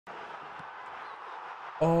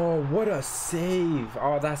Oh, what a save.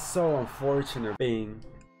 Oh, that's so unfortunate. Bing,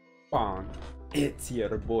 bong. It's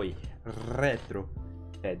your boy, Retro.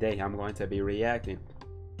 Today, I'm going to be reacting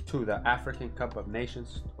to the African Cup of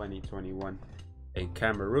Nations 2021 in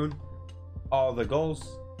Cameroon. All the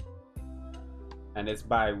goals. And it's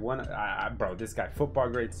by one, bro, this guy, Football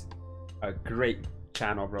Greats. A great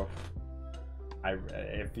channel, bro.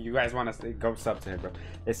 If you guys want to go sub to him, bro,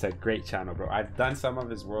 it's a great channel, bro. I've done some of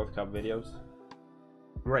his World Cup videos.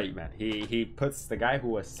 Great, man. He puts the guy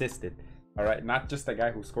who assisted, all right, not just the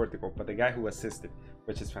guy who scored the goal, but the guy who assisted,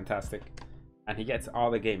 which is fantastic. And he gets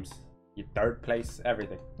all the games, third place,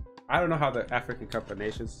 everything. I don't know how the African Cup of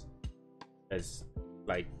Nations is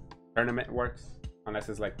like tournament works, unless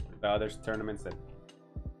it's like the other tournaments that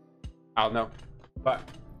I'll know. But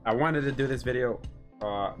I wanted to do this video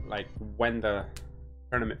like when the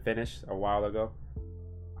tournament finished a while ago.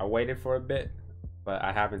 I waited for a bit, but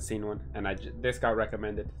I haven't seen one, and this got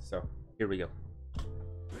recommended, so here we go.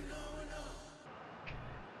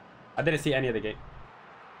 I didn't see any of the game.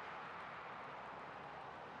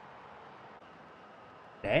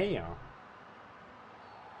 Damn.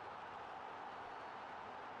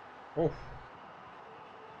 Oh.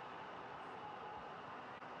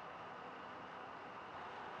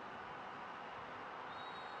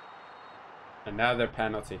 Another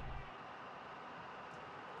penalty.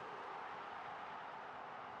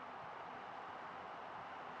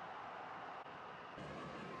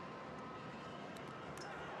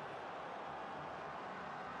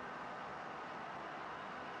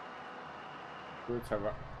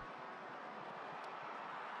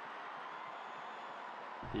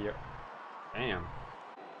 Damn.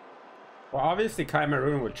 Well, obviously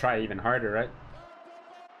Cameroon would try even harder, right?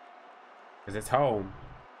 Because it's home.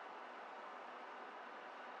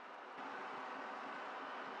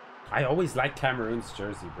 I always like Cameroon's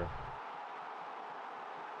jersey, bro.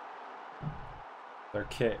 Their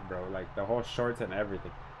kit, bro. Like the whole shorts and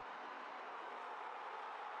everything.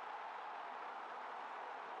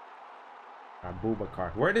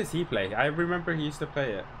 Abubakar. Where does he play? I remember he used to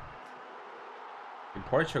play it in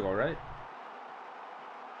Portugal, right?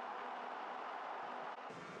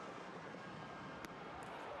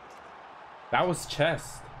 That was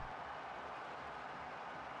chest.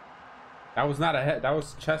 That was not a head. That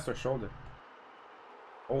was chest or shoulder.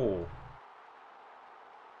 Oh.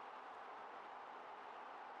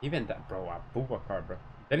 Even that, bro. Abubakar, bro.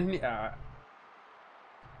 Didn't he?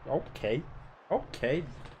 Okay. Okay.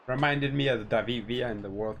 Reminded me of David Villa in the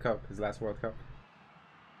World Cup, his last World Cup.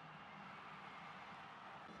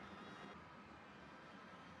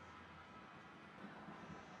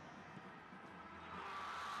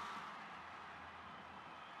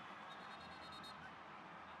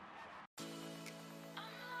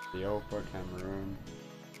 The Opa, Cameroon.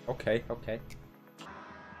 Okay, okay.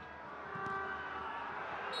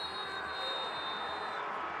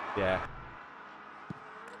 Yeah.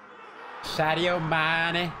 Sadio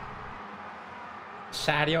Mane.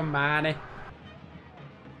 Sadio Mane.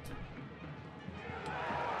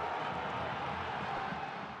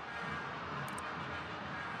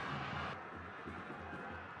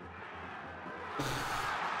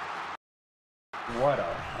 What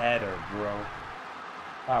a header, bro.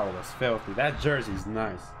 That was filthy. That jersey's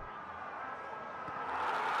nice.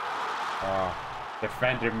 Oh,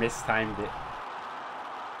 defender mistimed it.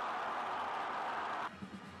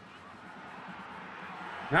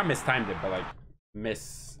 Not mistimed it, but like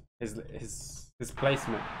miss his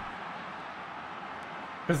placement.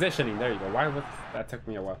 Positioning, there you go. Why was that? Took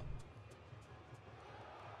me a while.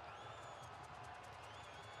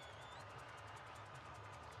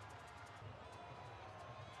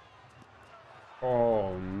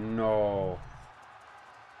 Oh no.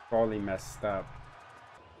 Totally messed up.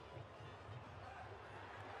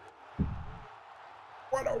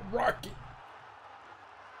 What a rocket.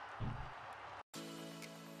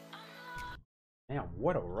 Damn,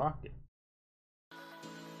 what a rocket.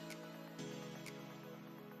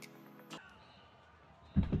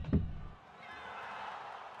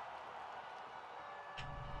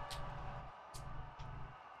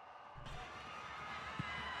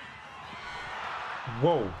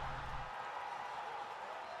 Whoa.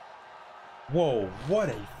 Whoa, what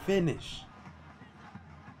a finish.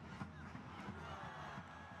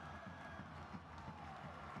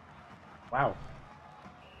 Wow.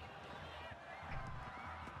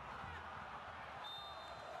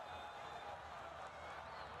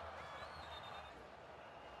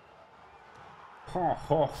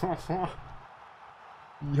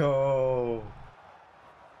 Yo.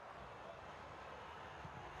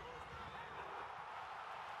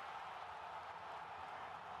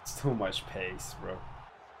 It's too much pace, bro.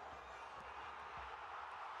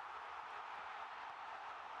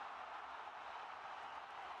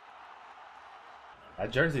 That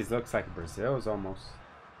jersey looks like Brazil's almost.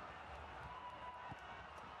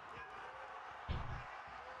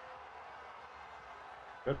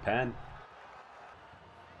 Good pen.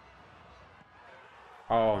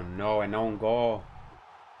 Oh no, an own goal.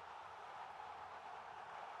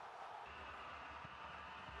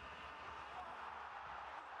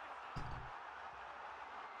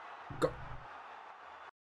 Go.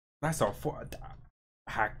 That's all for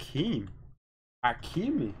Hakimi.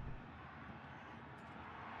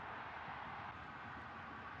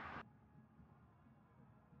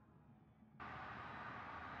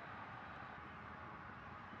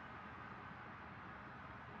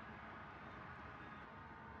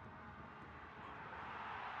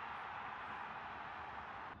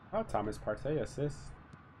 Oh, Thomas Partey assist.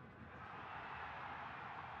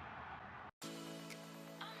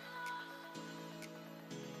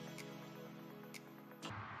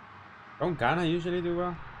 Don't Ghana usually do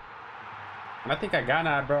well? And I think of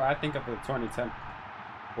Ghana, bro, I think of the 2010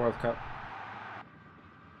 World Cup.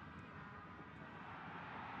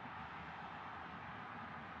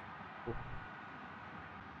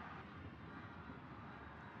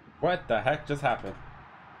 What the heck just happened?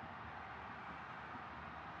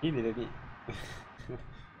 He did it.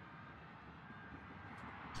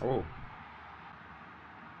 Oh.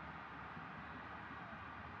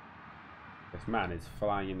 This man is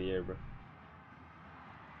flying in the air, bro.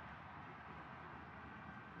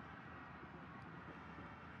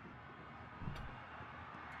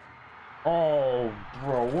 Oh,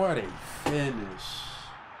 bro, what a finish.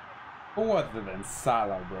 Who other than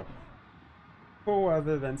Salah, bro? Who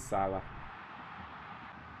other than Salah?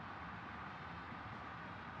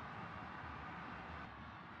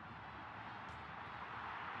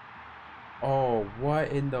 Oh, what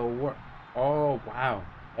in the world? Oh, wow.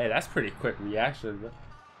 Hey, that's pretty quick reaction, bro.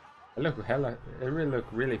 It really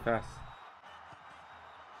looked really fast.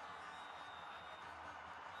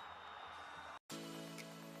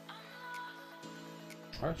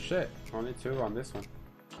 Oh shit, only 2 on this one.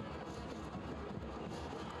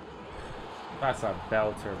 That's a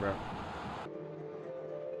belter, bro.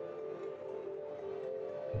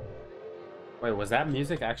 Wait, was that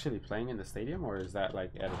music actually playing in the stadium, or is that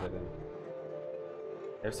like edited in?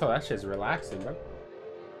 If so, that shit's relaxing, bro.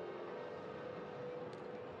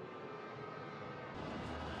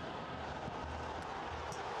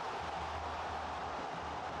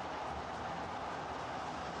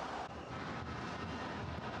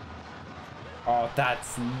 Oh,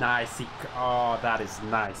 that's nice. Oh, that is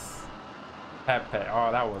nice. Pepe.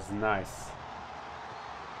 Oh, that was nice.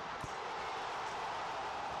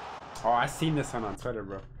 Oh, I seen this one on Twitter,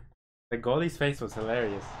 bro. The goalie's face was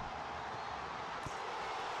hilarious.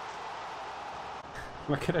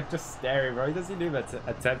 Look at him just staring, bro. He doesn't even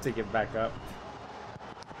attempt to get back up.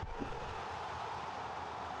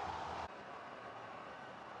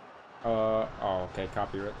 Oh, okay,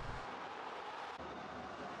 copyright.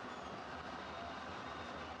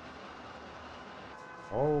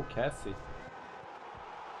 Oh, Cassie.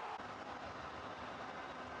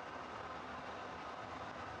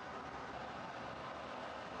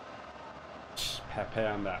 Pepe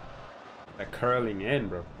on that. The curling in,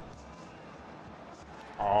 bro.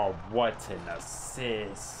 Oh, what an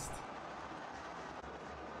assist.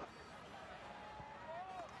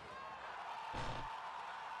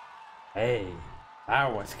 Hey,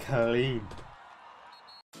 that was clean.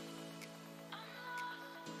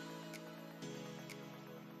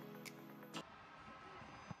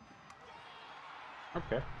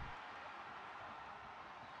 Okay.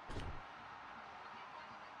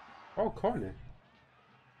 Oh, corner.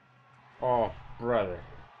 Oh, brother.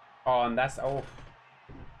 Oh, and that's oh.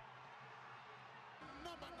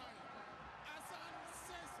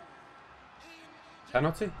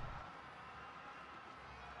 Penalty?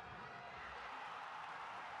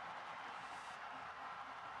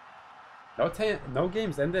 No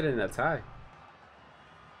games ended in a tie.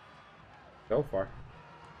 So far.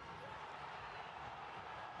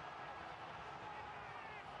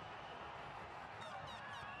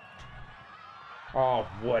 Oh,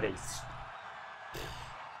 what a...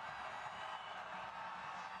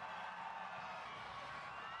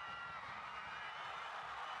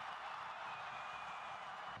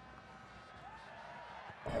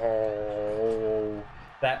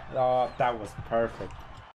 Oh, that was perfect.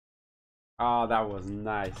 Oh, that was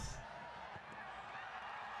nice.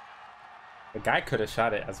 The guy could have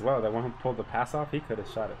shot it as well. The one who pulled the pass off, he could have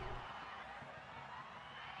shot it.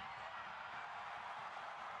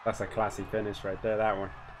 That's a classy finish right there, that one.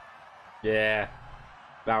 Yeah.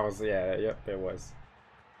 That was, yeah, yep, it was.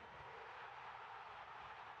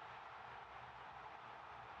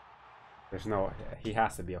 There's no, he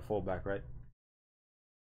has to be a fullback, right?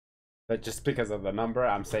 But just because of the number,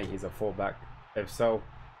 I'm saying he's a fullback. If so,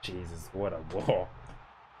 Jesus, what a ball.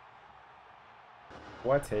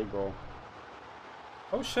 What a goal.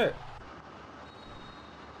 Oh shit.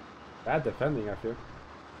 Bad defending, I feel.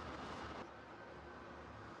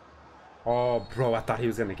 Oh, bro, I thought he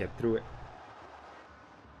was gonna get through it.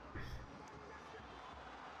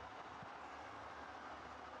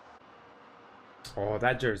 Oh,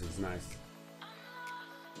 that jersey's nice.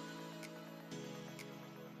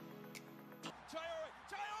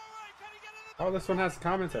 Oh, this one has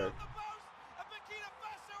commentary.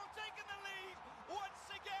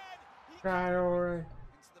 Traore.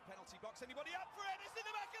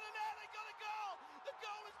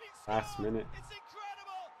 Last minute.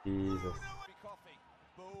 Jesus.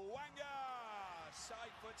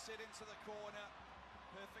 Side puts it into the corner.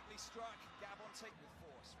 Perfectly struck. Gabon take with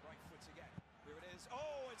force. Right foot again. Here it is.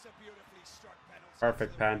 Oh, it's a beautifully struck penalty.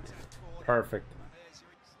 Perfect, Pan. Perfect.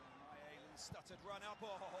 Stuttered run up.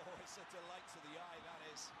 Oh, it's a delight to the eye. That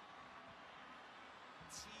is.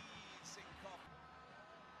 Teasing cop.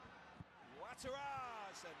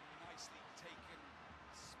 Wataraz, a nicely taken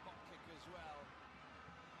spot kick as well.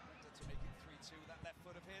 To make it 3-2. That left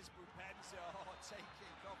foot of his. Bupenza,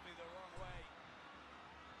 taking Coffee the wrong way.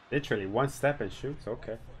 Literally one step and shoots.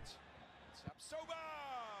 Okay. Soba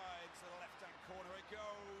into the left-hand corner it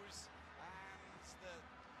goes, and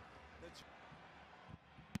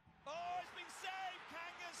oh, it's been saved.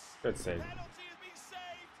 Kangas. Good save. Penalty has been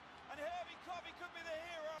saved, and Herbie Coffee could be the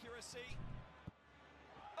hero. Accuracy.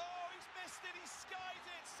 Oh, he's missed it. He skied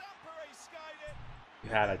it. Sampere skied it. You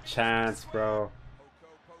had a chance, bro.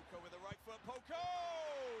 Poco with the right foot. Poco,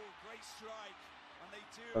 great strike, and they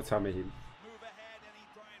do. Don't tell me he. Move ahead, and he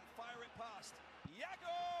try and fire it past Yago.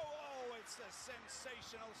 Oh, it's a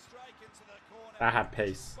sensational strike into the corner. That had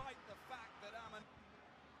pace. Despite the fact that Amon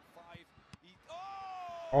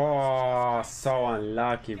Oh, so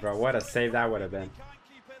unlucky, bro. What a save that would have been. Can't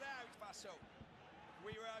keep it out. Basso.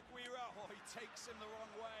 Guira. Oh, he takes him the wrong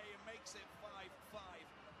way and makes it 5-5.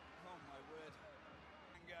 Oh my word.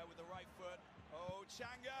 Changa with the right foot. Oh,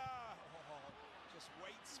 Changa. Oh, just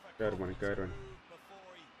waits for Good one, good one.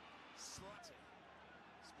 before he slats it.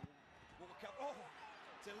 Walk up. Oh,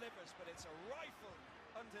 delivers, but it's a rifle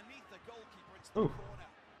underneath the goalkeeper into the corner.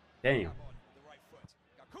 Damn. The right foot.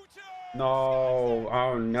 Gakuto. No.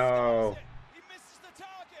 Oh no. He misses the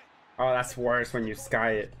target. Oh, that's worse when you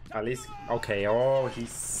sky it. At least. Okay. Oh, he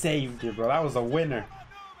saved it, bro. That was a winner.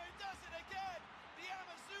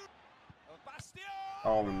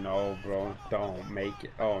 Oh no, bro. Don't make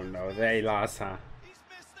it. Oh no. They lost, huh?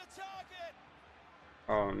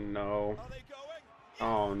 Oh no.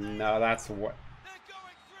 Oh no. That's what.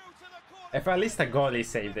 If at least the goalie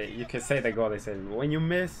saved it, you could say the goalie saved it. But when you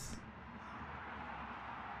miss.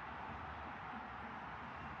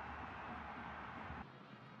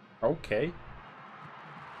 Okay.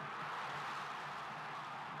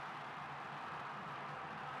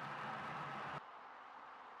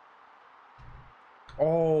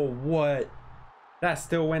 Oh, what? That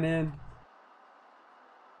still went in.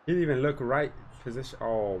 He didn't even look right. Position.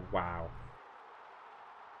 Oh, wow.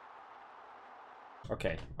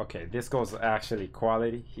 Okay, okay. This goes actually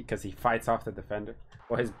quality because he fights off the defender.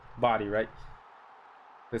 Well, his body, right?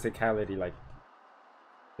 Physicality, like.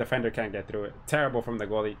 Defender can't get through it. Terrible from the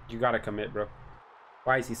goalie. You gotta commit, bro.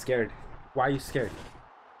 Why is he scared? Why are you scared?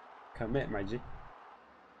 Commit, my G.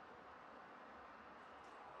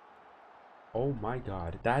 Oh my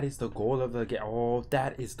god. That is the goal of the game. Oh,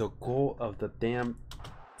 that is the goal of the damn...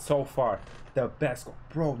 So far, the best goal.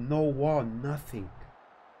 Bro, no wall, nothing.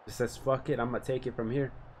 It says, fuck it, I'm gonna take it from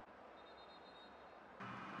here.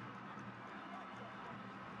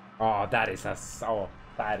 Oh, that is a... Oh,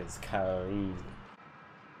 that is clean.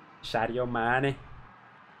 Sadio Mane.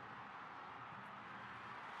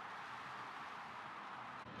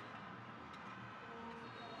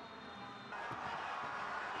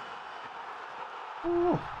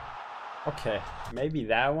 Ooh. Okay, maybe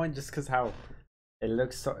that one just because how it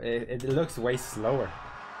looks so it looks way slower.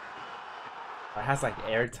 It has like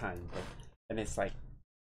airtime, and it's like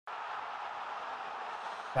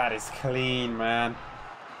that is clean, man.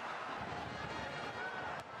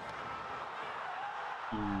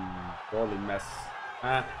 Holy mess.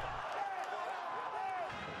 Ah.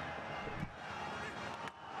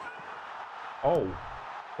 Oh,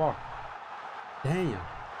 fuck. Damn.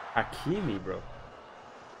 Hakimi, bro.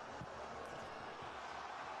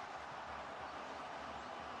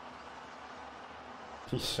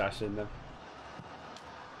 He's shushing them.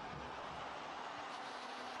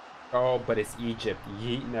 Oh, but it's Egypt.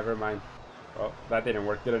 Yeet, never mind. Oh, that didn't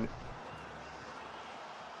work, didn't it?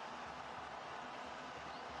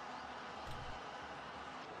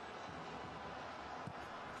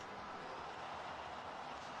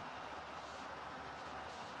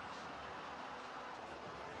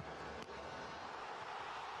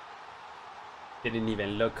 Didn't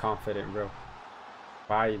even look confident, bro.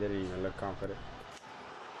 Why didn't even look confident?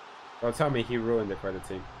 Don't tell me he ruined it for the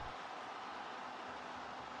team.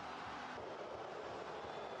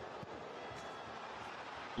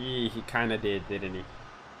 He kind of did, didn't he?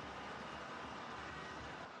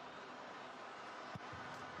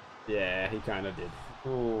 Yeah, he kind of did.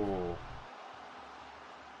 Ooh.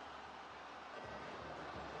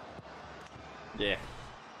 Yeah.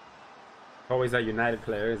 Always a United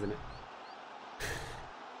player, isn't it?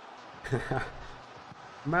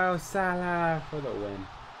 Mo Salah for the win.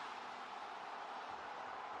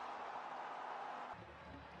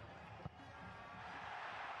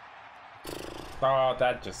 Oh,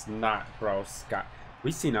 that just not, bro. Sky.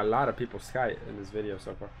 We've seen a lot of people sky it in this video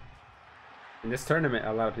so far. In this tournament,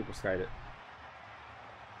 a lot of people skied it.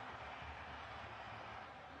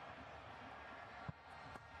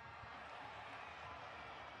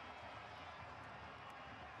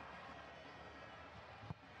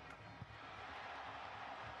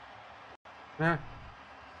 Yeah.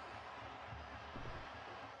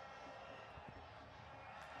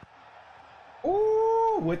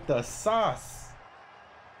 Ooh, with the sauce.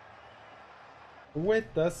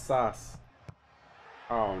 With the sauce.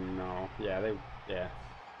 Oh no. Yeah.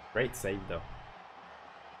 Great save though.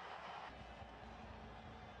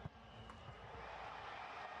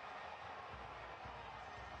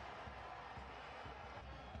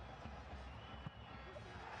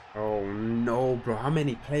 Oh no, bro. How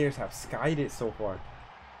many players have skied it so far?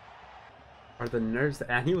 Are the nerves?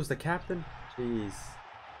 And he was the captain? Jeez.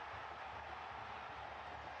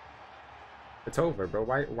 It's over, bro.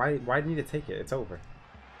 Why do you need to take it? It's over.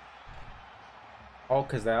 Oh,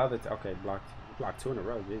 because the other... Okay, blocked two in a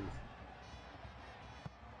row. Jesus.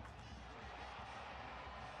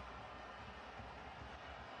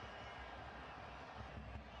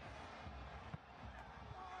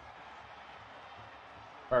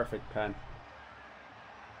 Perfect pen.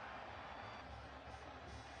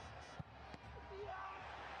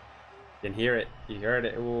 You can hear it. You heard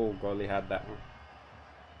it. Ooh, goalie had that one.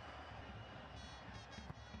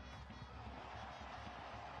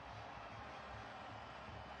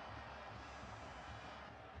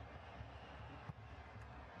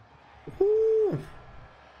 Ooh.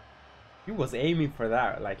 He was aiming for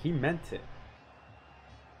that. Like, he meant it.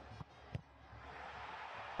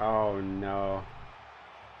 Oh, no.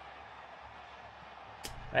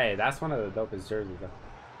 Hey, that's one of the dopest jerseys, though.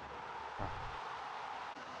 Oh.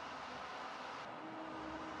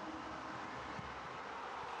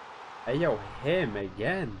 Hey, yo, him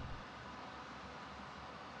again.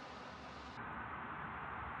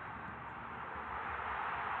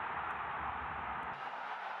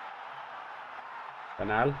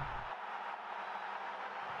 Penal.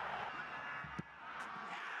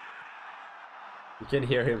 You can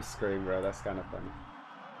hear him scream, bro. That's kind of funny.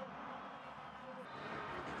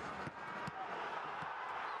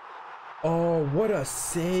 Oh, what a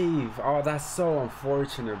save. Oh, that's so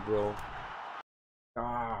unfortunate, bro.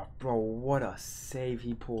 Ah, bro, what a save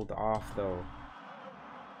he pulled off, though.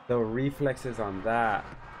 The reflexes on that.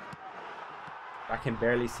 I can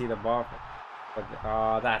barely see the ball. But,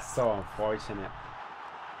 oh, that's so unfortunate.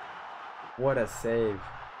 What a save.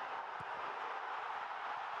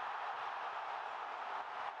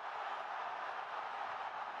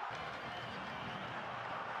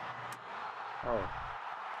 Oh.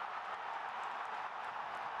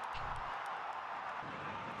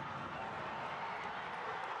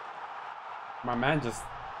 My man just...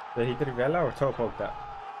 Did he trivela or toe poke that?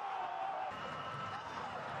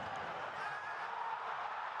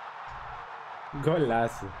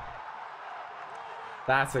 Golazo.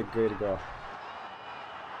 That's a good goal.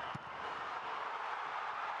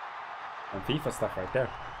 And FIFA stuff right there.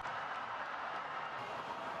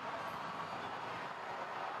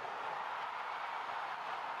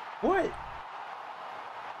 What?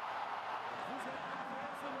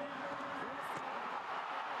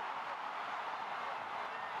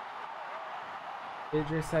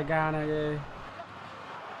 Idris Sagana.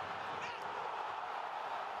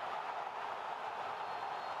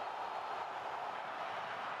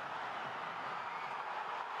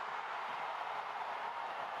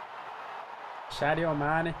 Sadio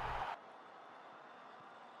Mane.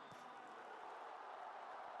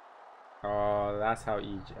 Oh, that's how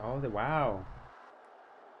Egypt. Oh, wow.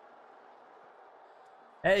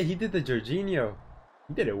 Hey, he did the Jorginho.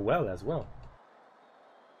 He did it well as well.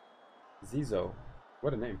 Zizo.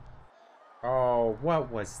 What a name. Oh, what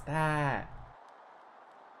was that?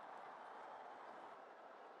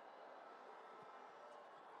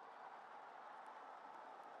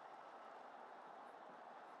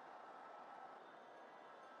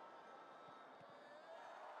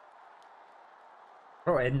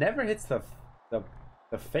 Bro, it never hits the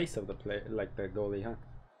the face of the player, like the goalie, huh?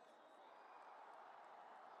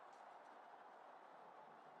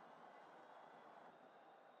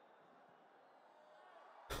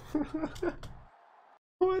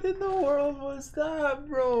 What in the world was that,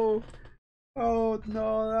 bro? Oh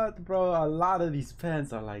no, that bro. A lot of these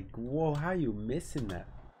fans are like, whoa, how you missing that?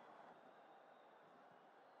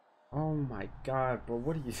 Oh my god, bro,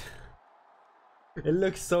 what are you? It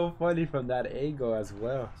looks so funny from that angle as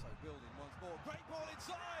well. So building once more. Great ball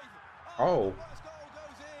inside. Oh, The first goal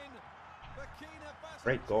goes in. Burkina Faso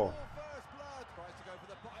great goal. first blood. Tries to go for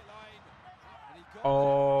the byline. And he got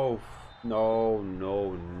Oh, no,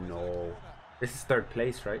 no, no. This is third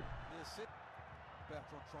place, right?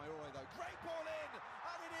 Bertrand Traore though. Great ball in.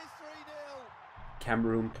 And it is 3-0.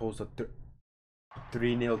 Cameroon pulls a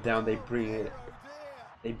 3-0 down. They bring it. Oh dear.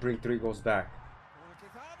 They bring 3 goals back. Corner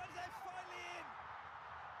kick out, and they're finally in.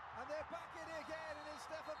 And they're back in again, and it's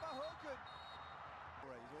Stefan Bahoken.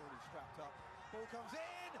 He's already strapped up. Ball comes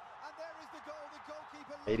in, and there is the goal. The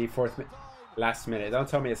goalkeeper. 84th minute. Last minute. Don't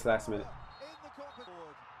tell me it's last minute.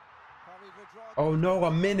 Oh no,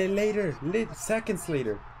 a minute later. Seconds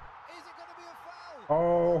later. Is it going to be a foul?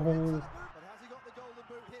 Oh. But has he got the golden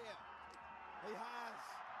boot here? He has.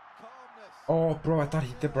 Calmness. Oh, bro, I thought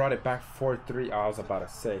he brought it back 4-3. I was about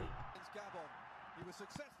to say. He was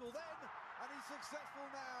successful then, and he's successful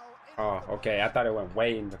now. Oh, okay. I thought it went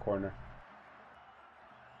way in the corner.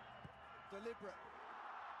 Deliberate.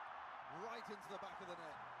 Right into the back of the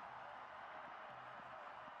net.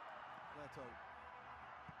 Neto.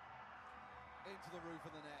 Into the roof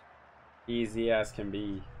of the net. Easy as can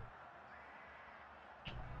be.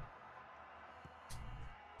 He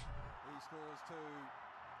scores two.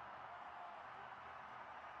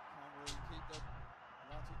 Cameroon keep them.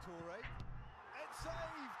 Lati Toure. And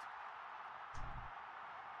saved.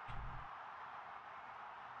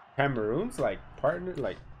 Cameroon's like partner,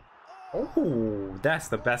 like. Oh, that's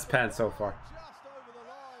the best pan so far. Just over the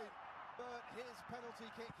line, but his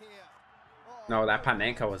penalty kick here. Oh, No, that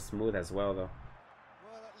Panenka was smooth as well, though.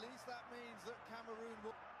 well, at least that means that Cameroon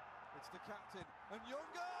will. It's the captain and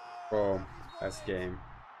Younger. Boom, that's game.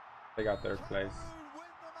 They got third place. Cameroon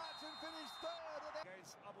win the match and finish third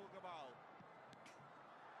against Abu Gabal.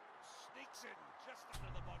 Sneaks in just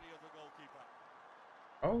under the body of the goalkeeper.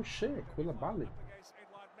 Oh shit, Koulibaly. Up against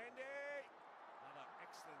Edouard Mendy. Another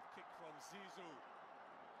excellent kick from Zizou.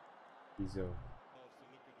 Zizou. Oh, so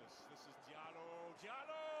look at this. This is Diallo.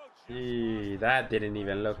 Diallo. Gee, that didn't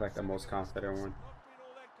even look like the most confident one. Not been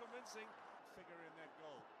all that convincing. Figure in that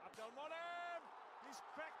goal. Abdelmonem. He's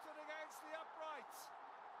cracked it against the uprights.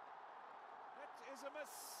 That is a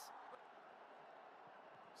miss.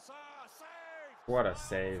 Save. What a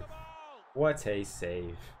save. What a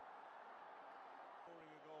save.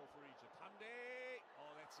 Scoring a goal for Egypt. Hamdi.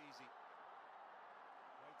 Oh, that's easy.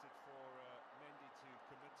 Waited for Mendy to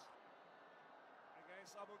commit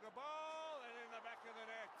against Abu Gabal and in the back of the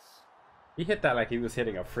net. He hit that like he was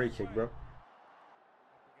hitting a free kick, bro. Up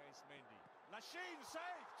against Mendy. Lachine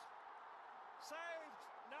saved. Saved.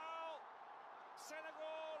 Now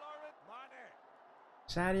Senegal are in. Mane.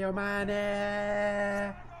 Sadio Mane.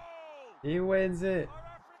 Senegal He wins it. are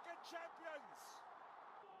African champions.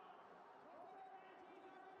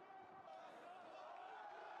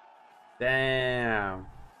 Damn.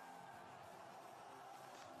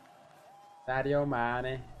 Sadio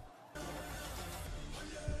Mane.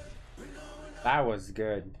 That was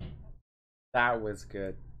good. That was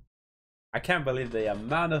good. I can't believe the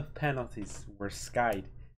amount of penalties were skied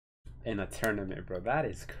in a tournament, bro. That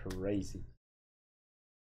is crazy.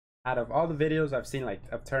 Out of all the videos I've seen, like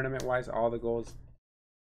of tournament wise, all the goals,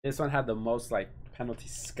 this one had the most like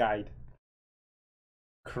penalties skied.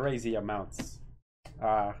 Crazy amounts.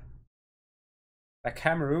 A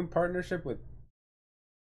Cameroon partnership with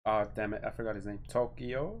oh damn it, I forgot his name.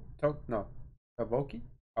 No, Tavoki.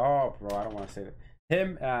 Oh bro, I don't want to say that.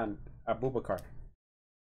 Him and Abubakar.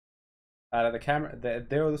 Out of the camera,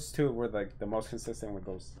 those two were like the most consistent with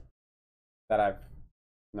those that I've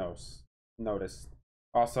noticed.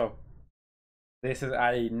 Also, this is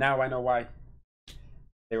now I know why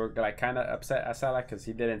they were like kind of upset at Salah, because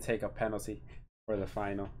he didn't take a penalty for the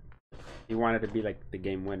final. He wanted to be like the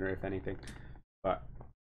game winner, if anything. But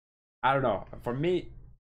I don't know. For me,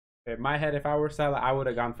 in my head, if I were Salah, I would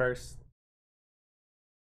have gone first.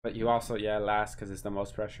 But you also, yeah, last because it's the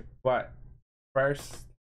most pressure. But first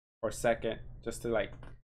or second, just to like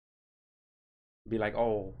be like,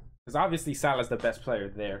 oh, because obviously Salah's the best player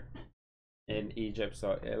there in Egypt,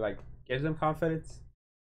 so it like gives them confidence.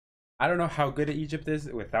 I don't know how good Egypt is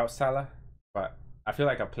without Salah, but I feel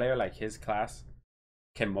like a player like his class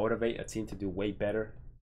can motivate a team to do way better,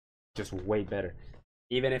 just way better,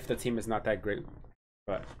 even if the team is not that great.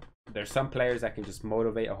 But there's some players that can just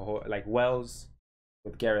motivate a whole, like Wells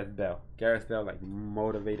with Gareth Bale. Gareth Bale like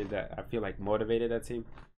motivated that. I feel like motivated that team.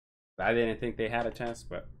 I didn't think they had a chance,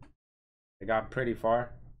 but they got pretty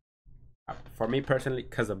far. For me personally,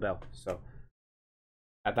 because of Bale. So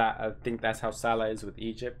I think that's how Salah is with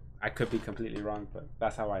Egypt. I could be completely wrong, but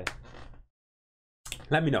that's how I.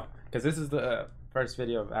 Let me know, because this is the first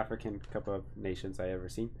video of African Cup of Nations I ever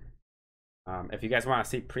seen. If you guys want to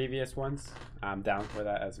see previous ones, I'm down for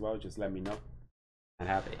that as well. Just let me know, and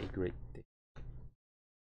have a great day.